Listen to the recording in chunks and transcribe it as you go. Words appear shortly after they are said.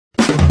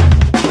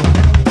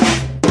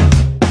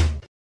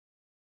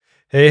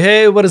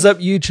Hey, what is up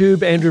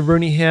YouTube? Andrew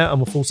Rooney here.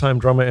 I'm a full-time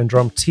drummer and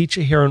drum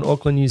teacher here in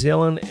Auckland, New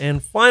Zealand.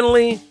 And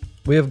finally,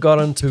 we have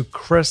gotten to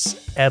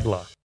Chris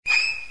Adler.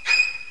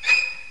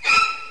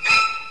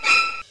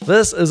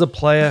 This is a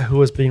player who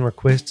has been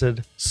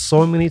requested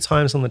so many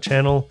times on the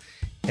channel,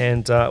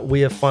 and we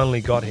have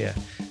finally got here.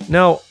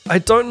 Now, I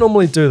don't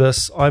normally do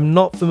this. I'm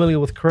not familiar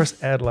with Chris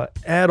Adler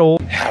at all.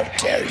 How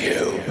dare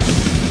you?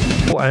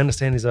 I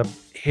understand he's a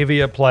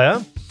heavier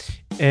player.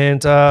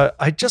 And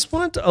I just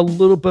wanted a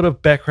little bit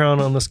of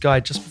background on this guy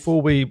just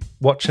before we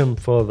watch him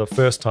for the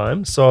first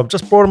time. So I've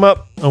just brought him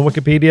up on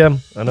Wikipedia.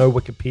 I know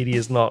Wikipedia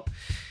is not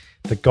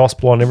the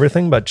gospel on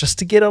everything, but just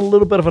to get a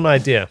little bit of an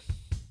idea.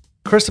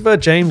 Christopher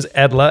James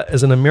Adler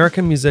is an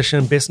American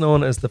musician best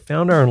known as the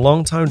founder and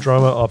longtime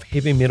drummer of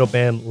heavy metal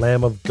band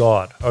Lamb of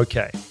God.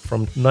 Okay,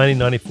 from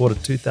 1994 to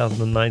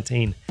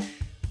 2019.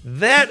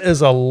 That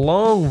is a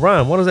long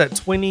run. What is that,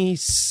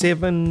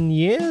 27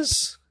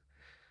 years?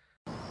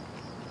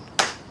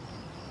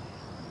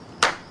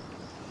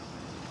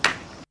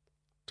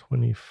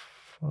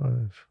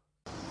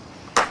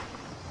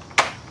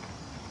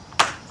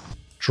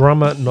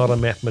 Drummer, not a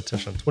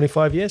mathematician.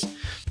 25 years.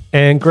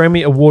 And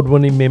Grammy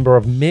award-winning member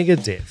of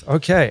Megadeth.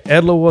 Okay,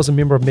 Adler was a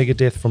member of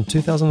Megadeth from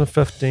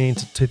 2015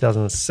 to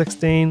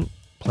 2016,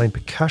 playing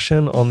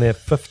percussion on their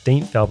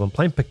 15th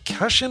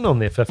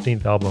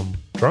album.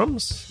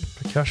 Drums?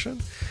 Percussion?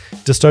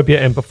 Dystopia,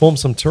 and performed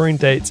some touring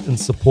dates in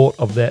support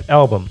of that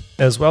album,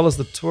 as well as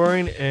the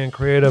touring and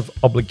creative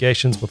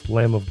obligations with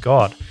Lamb of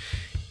God.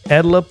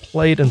 Adler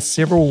played in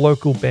several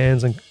local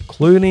bands,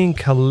 including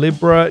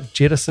Calibra,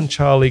 Jettison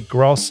Charlie,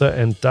 Grosser,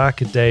 and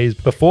Darker Days,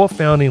 before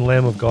founding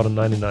Lamb of God in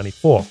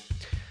 1994.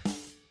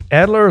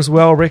 Adler is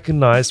well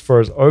recognized for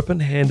his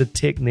open-handed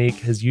technique,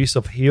 his use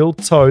of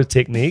heel-toe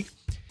technique,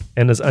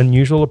 and his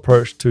unusual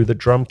approach to the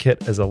drum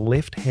kit as a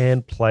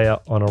left-hand player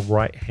on a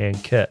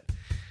right-hand kit.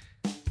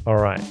 All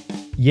right.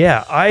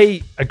 Yeah,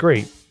 I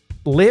agree.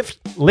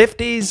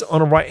 Lefties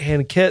on a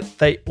right-hand kit,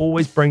 they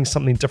always bring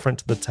something different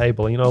to the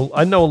table. You know,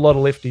 I know a lot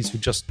of lefties who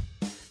just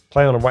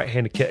play on a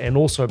right-handed kit and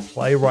also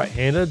play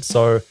right-handed,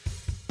 so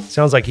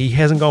sounds like he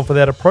hasn't gone for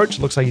that approach.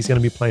 Looks like he's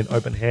going to be playing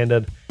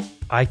open-handed.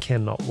 I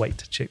cannot wait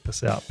to check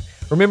this out.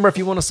 Remember, if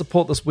you want to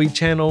support this wee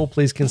channel,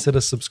 please consider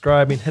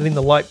subscribing, hitting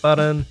the like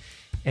button,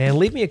 and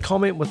leave me a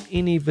comment with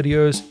any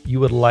videos you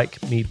would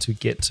like me to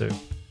get to.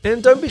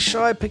 And don't be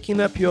shy picking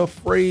up your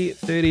free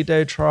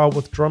 30-day trial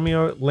with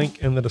Drumeo, link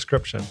in the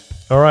description.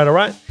 All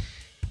right.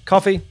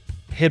 Coffee,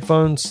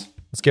 headphones,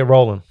 let's get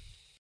rolling.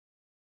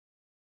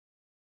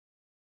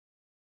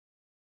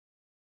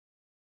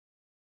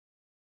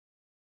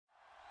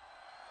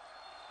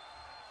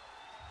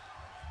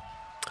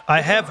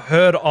 I have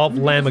heard of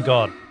Lamb of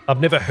God.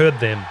 I've never heard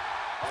them,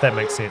 if that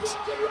makes sense.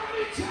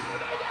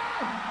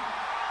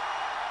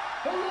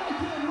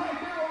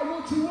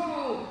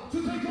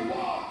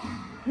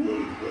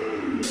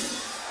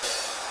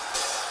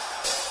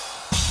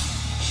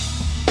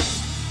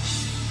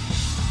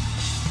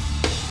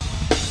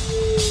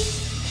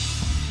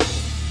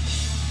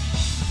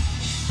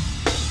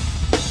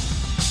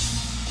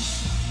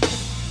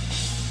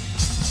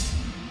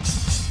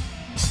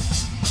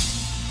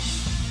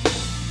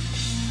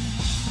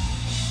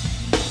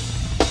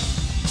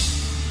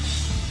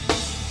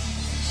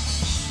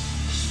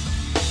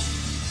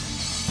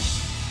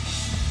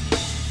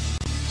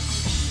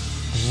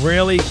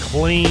 Really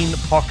clean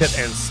pocket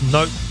and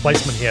note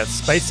placement here.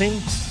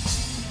 Spacing,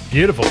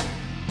 beautiful.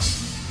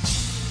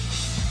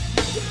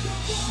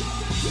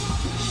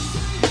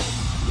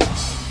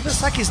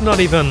 It's like he's not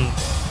even...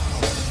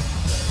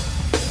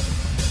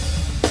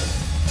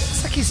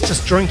 It's like he's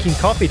just drinking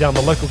coffee down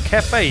the local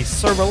cafe. He's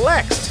so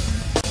relaxed.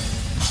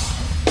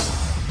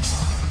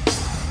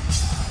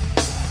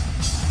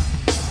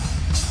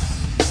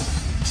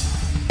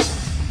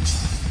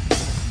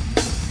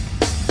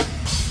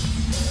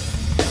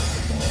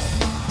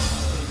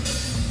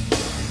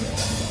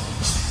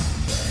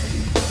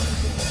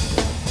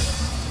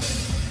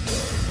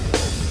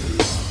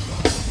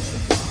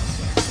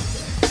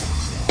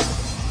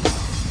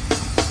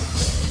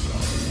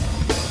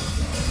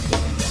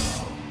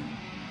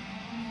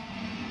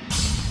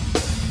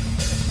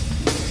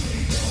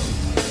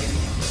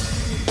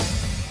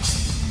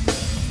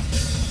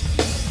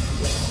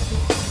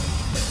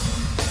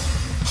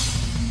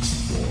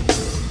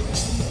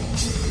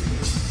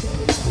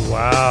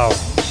 Wow.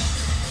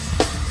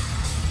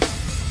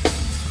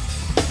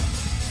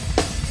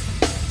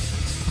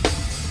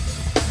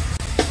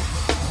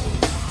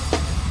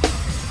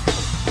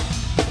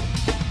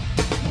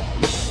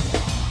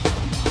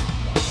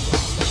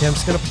 Okay, I'm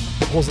just going to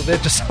pause it there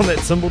just on that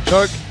cymbal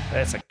choke.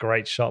 That's a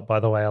great shot, by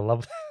the way. I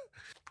love that.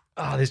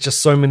 Oh, there's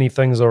just so many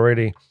things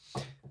already.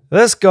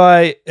 This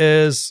guy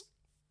is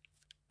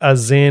a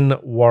Zen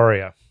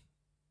warrior.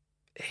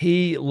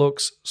 He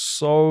looks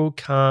so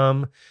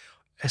calm.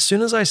 As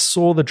soon as I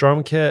saw the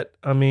drum kit,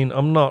 I mean,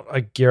 I'm not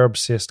a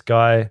gear-obsessed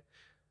guy.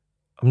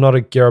 I'm not a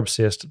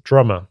gear-obsessed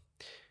drummer.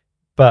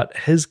 But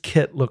his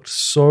kit looked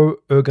so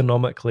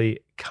ergonomically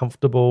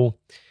comfortable.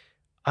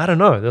 I don't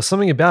know. There's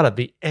something about it.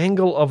 The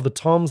angle of the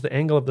toms, the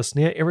angle of the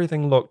snare,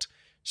 everything looked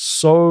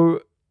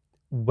so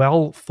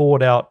well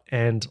thought out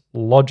and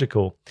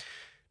logical.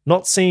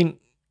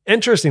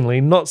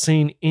 Interestingly, not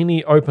seen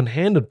any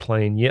open-handed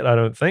playing yet, I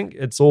don't think.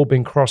 It's all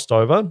been crossed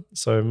over.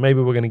 So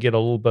maybe we're going to get a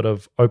little bit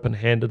of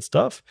open-handed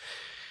stuff.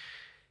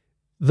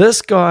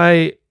 This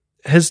guy,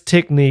 his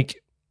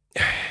technique,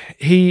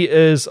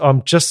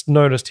 just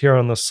noticed here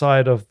on the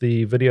side of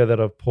the video that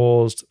I've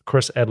paused,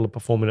 Chris Adler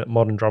performing at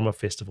Modern Drummer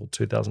Festival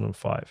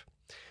 2005.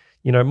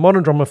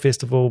 Modern Drummer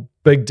Festival,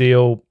 big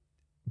deal,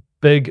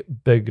 big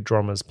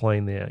drummers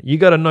playing there. You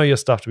got to know your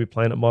stuff to be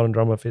playing at Modern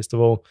Drummer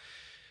Festival.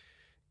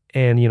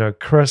 And,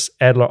 Chris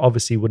Adler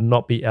obviously would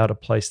not be out of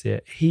place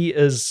there. He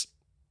is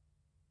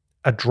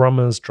a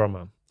drummer's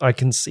drummer. I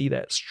can see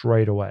that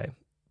straight away.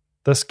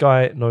 This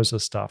guy knows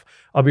his stuff.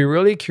 I'll be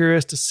really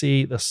curious to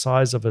see the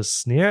size of his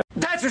snare.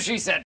 That's what she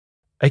said.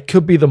 It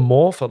could be the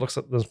morph. It looks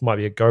like this might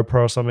be a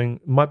GoPro or something.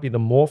 It might be the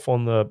morph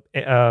on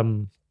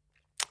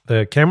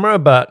the camera,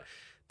 but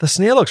the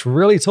snare looks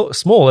really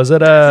small. Is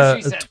it a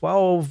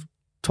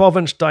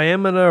 12-inch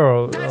diameter?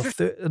 Or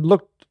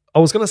I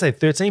was going to say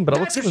 13, but it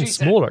looks even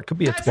smaller. It could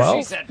be a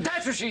 12.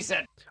 That's what she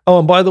said. Oh,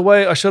 and by the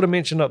way, I should have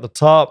mentioned at the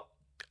top,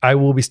 I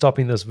will be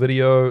stopping this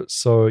video.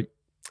 So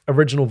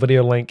original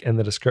video link in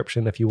the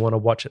description if you want to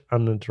watch it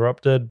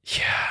uninterrupted.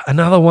 Yeah,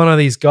 another one of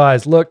these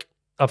guys. Look,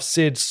 I've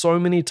said so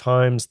many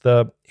times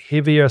the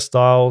heavier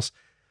styles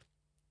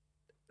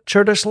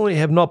traditionally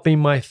have not been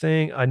my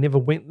thing. I never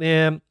went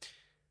there.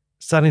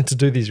 Starting to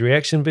do these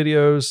reaction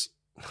videos,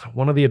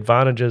 one of the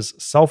advantages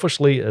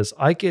selfishly is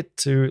I get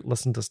to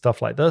listen to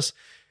stuff like this,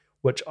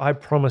 which I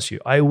promise you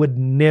I would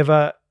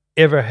never,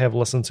 ever have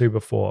listened to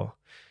before.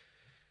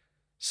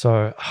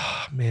 So,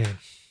 man,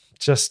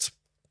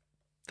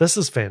 this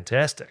is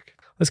fantastic.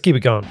 Let's keep it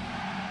going.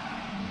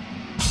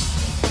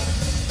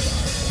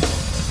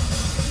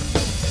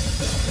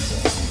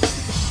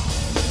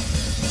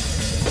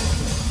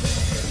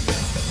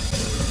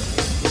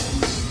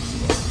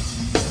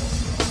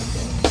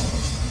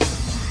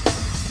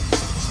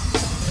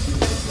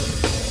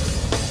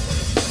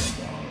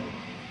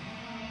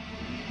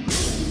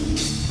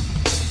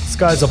 This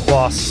guy's a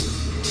boss.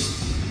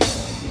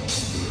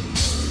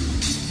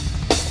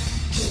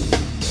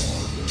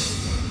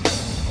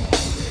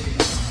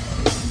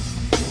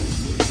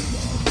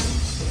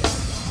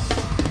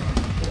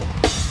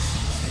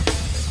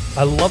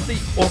 I love the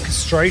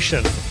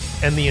orchestration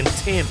and the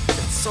intent.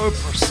 It's so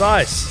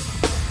precise.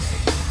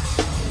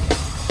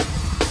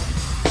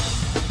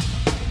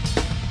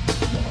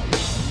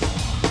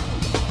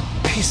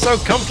 He's so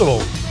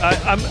comfortable.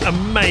 I'm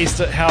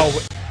amazed at how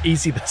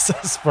easy this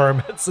is for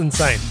him. It's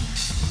insane.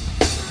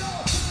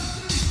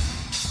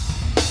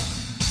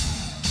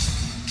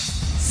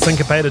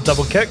 Syncopated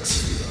double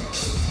kicks.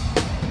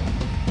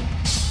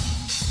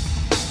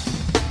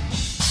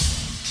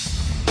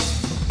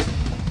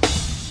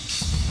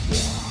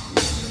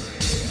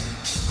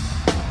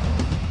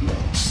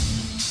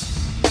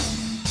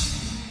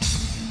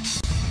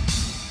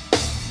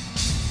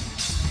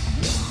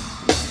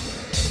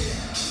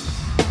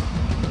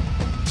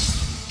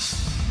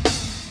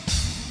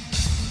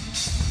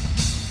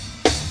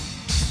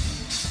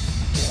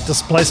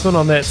 Displacement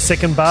on that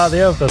second bar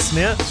there of the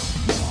snare.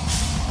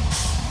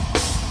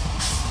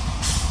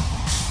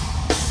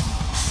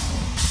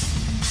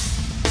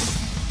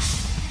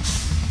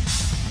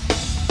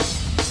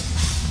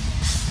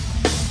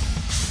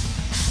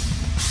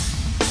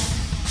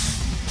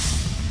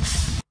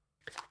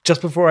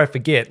 Just before I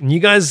forget, and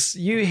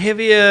you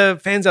heavier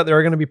fans out there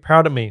are going to be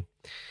proud of me.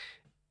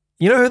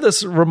 You know who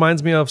this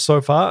reminds me of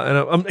so far? And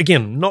I'm,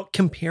 again, not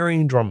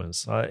comparing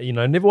drummers. I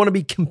never want to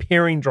be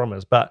comparing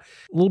drummers, but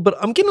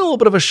I'm getting a little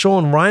bit of a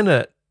Sean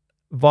Reiner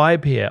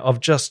vibe here of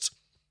just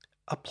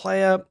a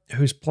player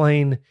who's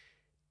playing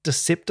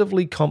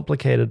deceptively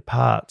complicated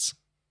parts,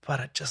 but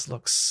it just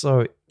looks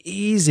so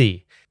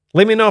easy.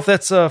 Let me know if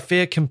that's a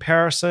fair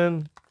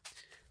comparison.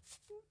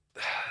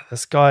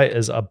 This guy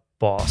is a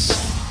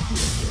boss.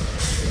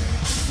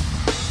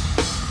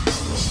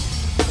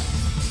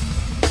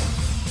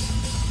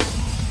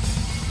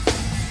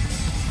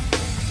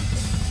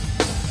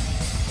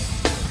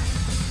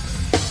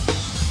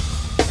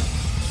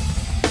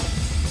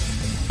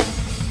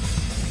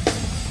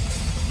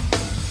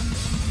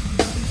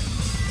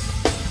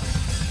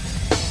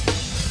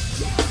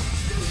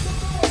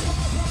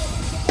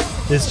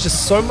 There's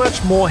just so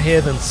much more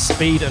here than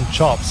speed and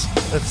chops.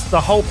 It's the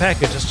whole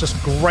package. It's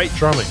just great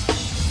drumming.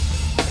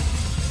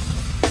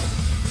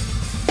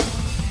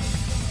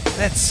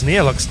 That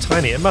snare looks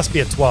tiny. It must be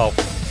a 12.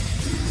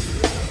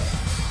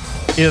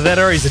 Either that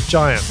or he's a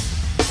giant.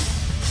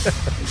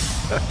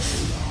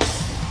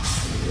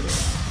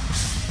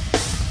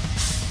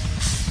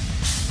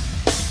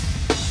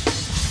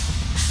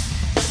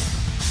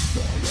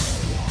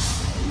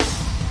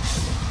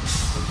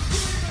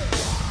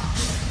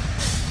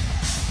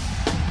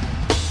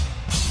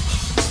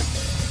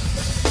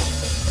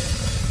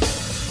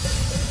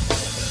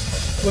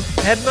 We've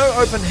had no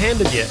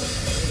open-handed yet.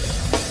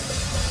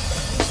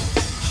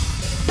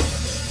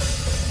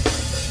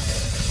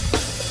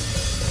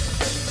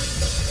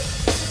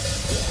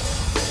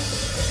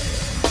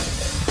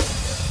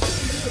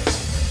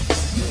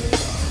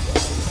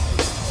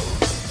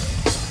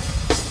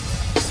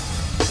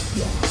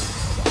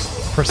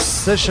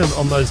 precision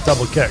on those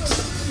double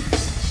kicks.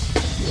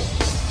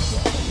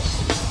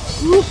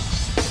 Woo.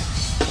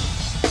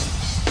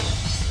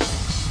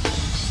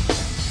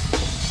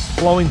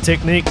 Flowing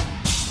technique.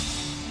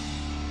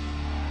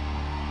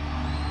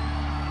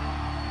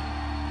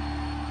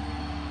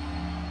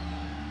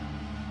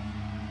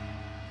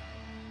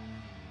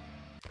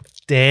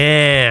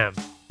 Damn.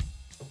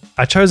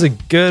 I chose a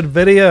good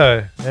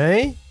video,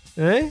 eh?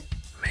 Man,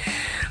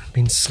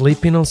 been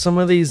sleeping on some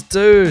of these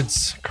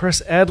dudes.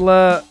 Chris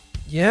Adler,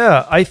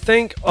 yeah, I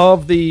think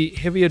of the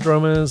heavier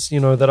drummers, you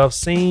know, that I've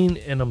seen,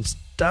 and I'm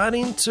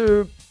starting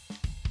to,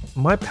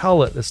 my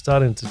palette is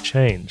starting to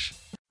change.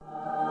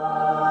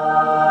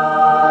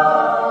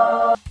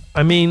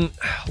 I mean,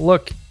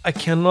 look, I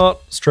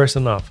cannot stress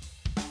enough.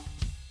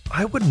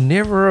 I would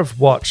never have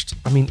watched,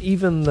 I mean,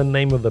 even the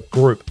name of the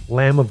group,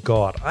 Lamb of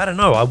God. I don't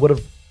know, I would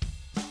have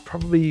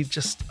probably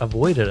just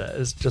avoided it.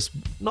 It's just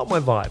not my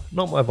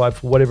vibe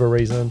for whatever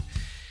reason.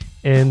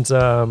 And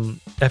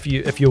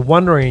if you're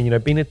wondering, you know,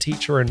 being a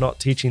teacher and not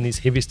teaching these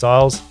heavy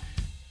styles,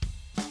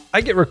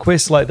 I get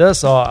requests like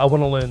this. Oh, I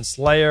want to learn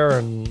Slayer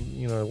and,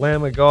 you know,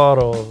 Lamb of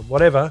God or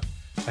whatever.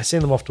 I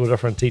send them off to a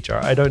different teacher.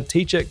 I don't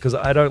teach it because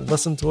I don't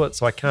listen to it,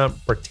 so I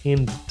can't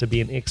pretend to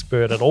be an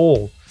expert at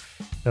all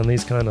in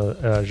these kind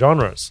of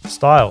genres,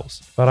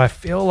 styles. But I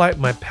feel like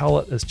my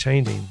palette is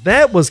changing.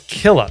 That was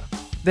killer.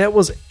 That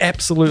was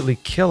absolutely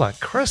killer.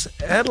 Chris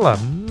Adler,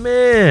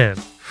 man.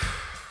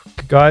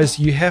 Guys,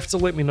 you have to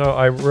let me know.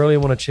 I really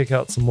want to check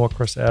out some more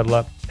Chris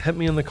Adler. Hit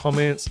me in the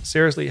comments.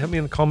 Seriously, hit me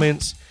in the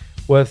comments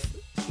with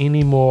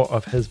any more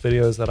of his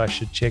videos that I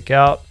should check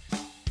out.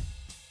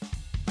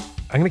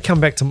 I'm going to come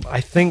back to, I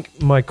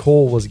think my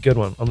call was a good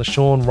one on the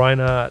Sean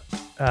Reinhardt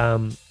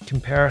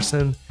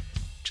comparison.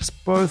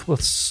 Just both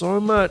with so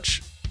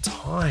much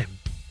time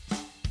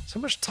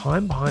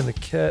behind the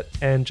kit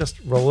and just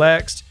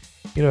relaxed.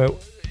 You know,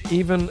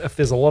 even if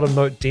there's a lot of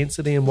note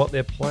density in what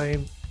they're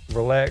playing,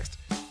 relaxed.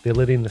 They're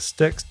letting the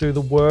sticks do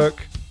the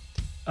work.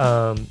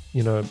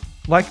 You know,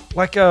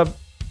 like a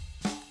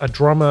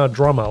drummer,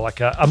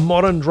 like a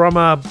modern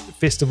drummer,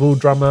 festival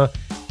drummer.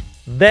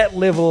 That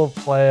level of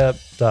player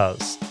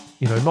does.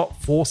 You know,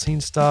 not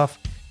forcing stuff.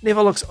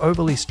 Never looks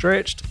overly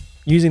stretched.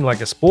 Using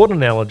like a sport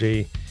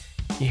analogy,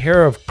 you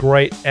hear of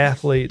great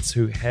athletes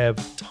who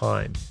have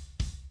time.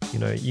 You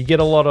know, you get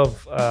a lot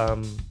of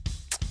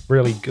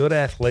really good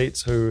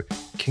athletes who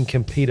can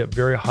compete at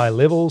very high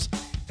levels,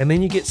 and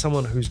then you get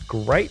someone who's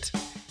great,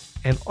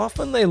 and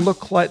often they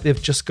look like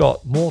they've just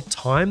got more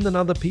time than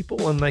other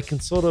people, and they can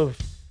sort of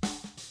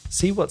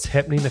see what's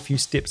happening a few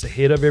steps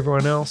ahead of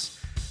everyone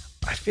else.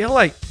 I feel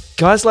like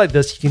guys like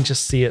this, you can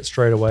just see it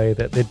straight away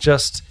that they're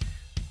just,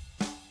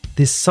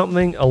 there's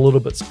something a little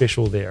bit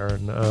special there,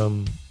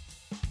 and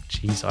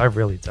geez, I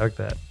really dug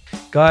that.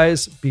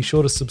 Guys, be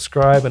sure to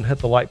subscribe and hit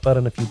the like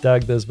button if you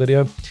dug this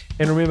video.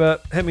 And remember,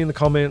 hit me in the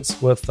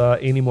comments with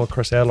any more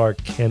Chris Adler.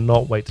 I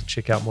cannot wait to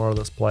check out more of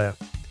this player.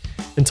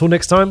 Until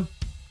next time,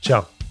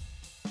 ciao.